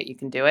dream it, you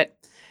can do it.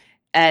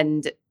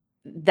 And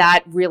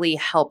that really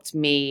helped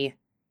me.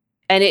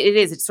 And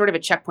it's sort of a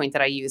checkpoint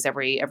that I use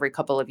every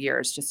couple of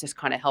years, just to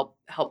kind of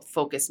help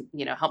focus,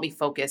 help me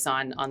focus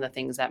on the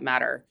things that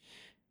matter.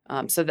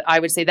 So I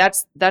would say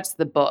that's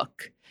the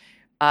book.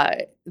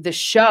 The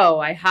show,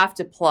 I have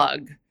to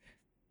plug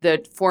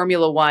the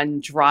Formula One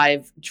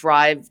Drive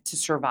to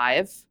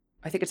Survive.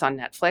 I think it's on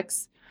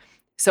Netflix.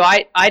 So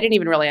I didn't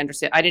even really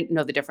understand. I didn't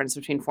know the difference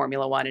between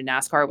Formula One and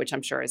NASCAR, which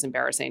I'm sure is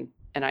embarrassing.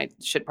 And I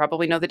should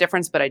probably know the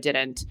difference, but I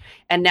didn't.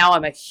 And now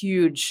I'm a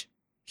huge,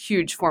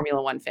 huge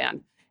Formula One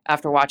fan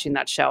after watching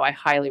that show. I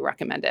highly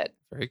recommend it.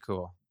 Very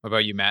cool. What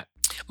about you, Matt?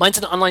 Mine's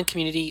an online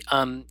community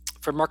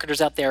for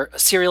marketers out there,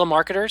 Serial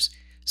Marketers.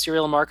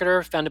 Serial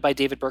Marketer, founded by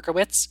David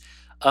Berkowitz.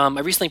 I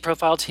recently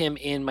profiled him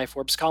in my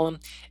Forbes column,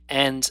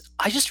 and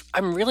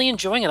I'm really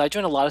enjoying it. I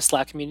join a lot of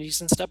Slack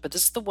communities and stuff, but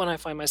this is the one I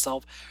find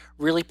myself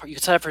really. You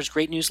can sign up for his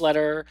great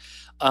newsletter.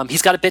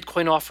 He's got a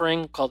Bitcoin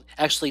offering called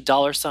actually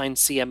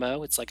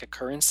 $CMO. It's like a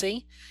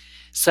currency.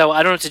 So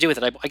I don't know what to do with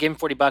it. I gave him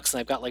 $40 and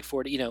I've got like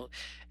 40,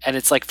 and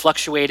it's like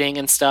fluctuating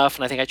and stuff.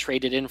 And I think I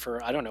traded in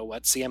for, I don't know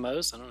what,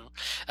 CMOs. I don't know.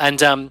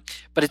 And,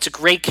 but it's a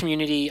great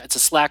community. It's a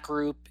Slack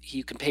group.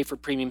 You can pay for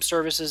premium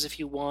services if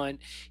you want.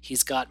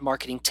 He's got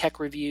marketing tech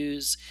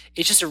reviews.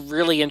 It's just a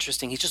really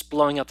interesting, he's just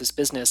blowing up this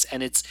business,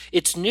 and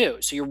it's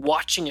new. So you're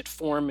watching it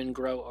form and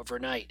grow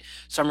overnight.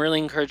 So I'm really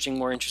encouraging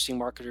more interesting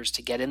marketers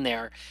to get in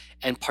there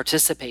and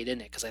participate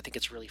in it, because I think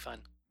it's really fun.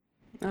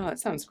 Oh, that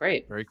sounds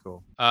great. Very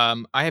cool. I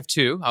have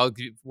 2. I'll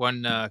give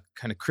one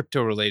kind of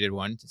crypto-related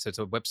one. So it's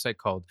a website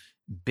called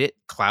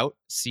BitClout,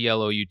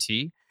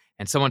 CLOUT.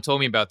 And someone told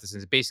me about this,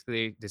 and it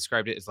basically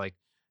described it as like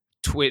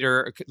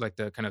Twitter, like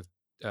the kind of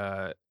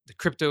the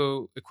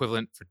crypto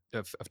equivalent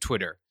of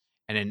Twitter.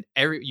 And then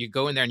you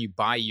go in there and you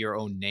buy your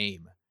own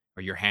name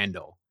or your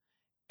handle,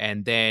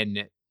 and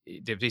then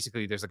there's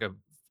like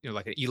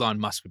like an Elon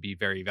Musk would be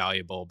very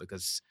valuable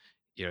because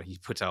he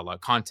puts out a lot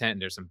of content,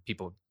 and there's some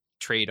people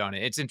trade on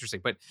it. It's interesting.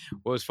 But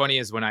what was funny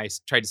is when I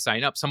tried to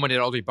sign up, someone had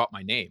already bought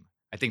my name.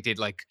 I think they'd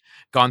like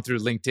gone through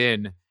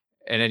LinkedIn,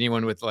 and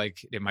anyone with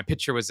like my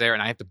picture was there,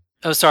 and I have to.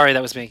 Oh, sorry,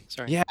 that was me.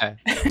 Sorry. Yeah,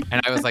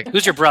 and I was like,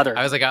 "Who's your brother?"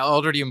 I was like, I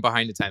already am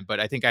behind the time, but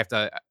I think I have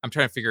to. I'm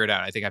trying to figure it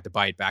out. I think I have to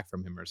buy it back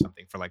from him or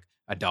something for like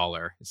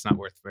 $1. It's not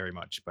worth very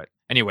much, but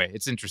anyway,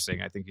 it's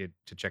interesting. I think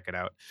to check it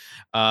out.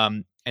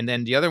 And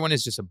then the other one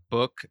is just a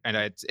book, and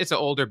it's an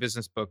older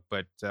business book,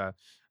 but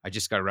I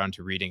just got around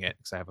to reading it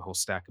because I have a whole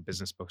stack of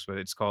business books. But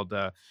it's called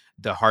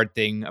 "The Hard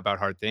Thing About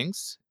Hard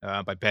Things"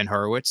 by Ben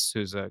Horowitz,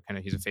 who's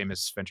he's a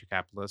famous venture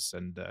capitalist,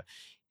 and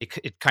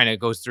it kind of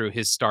goes through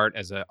his start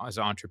as an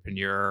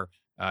entrepreneur.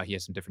 He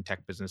has some different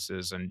tech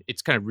businesses, and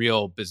it's kind of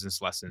real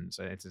business lessons.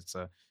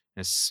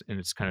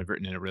 It's kind of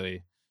written in a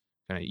really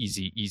kind of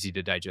easy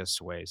to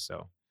digest way.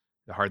 So,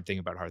 The Hard Thing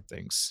About Hard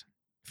Things,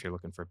 if you're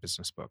looking for a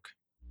business book.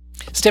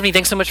 Stephanie,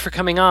 thanks so much for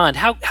coming on.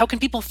 How can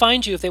people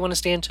find you if they want to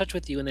stay in touch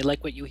with you and they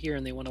like what you hear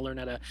and they want to learn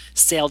how to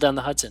sail down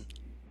the Hudson?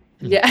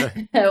 Yeah.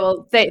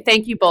 Well,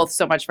 thank you both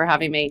so much for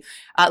having me.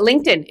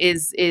 LinkedIn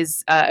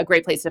is a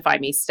great place to find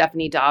me,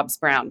 Stephanie Dobbs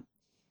Brown.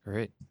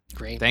 Great.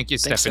 Thanks Thank you,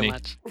 Stephanie. so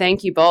much.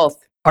 Thank you both.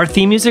 Our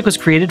theme music was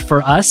created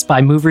for us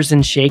by Movers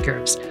and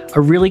Shakers,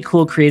 a really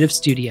cool creative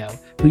studio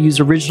who use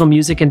original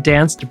music and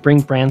dance to bring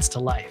brands to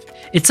life.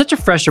 It's such a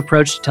fresh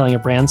approach to telling a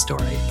brand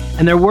story,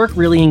 and their work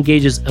really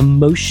engages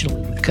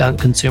emotionally with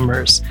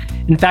consumers.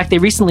 In fact, they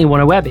recently won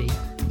a Webby.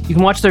 You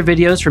can watch their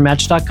videos for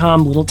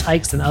Match.com, Little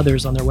Tikes, and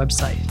others on their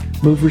website,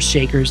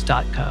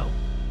 moversshakers.co.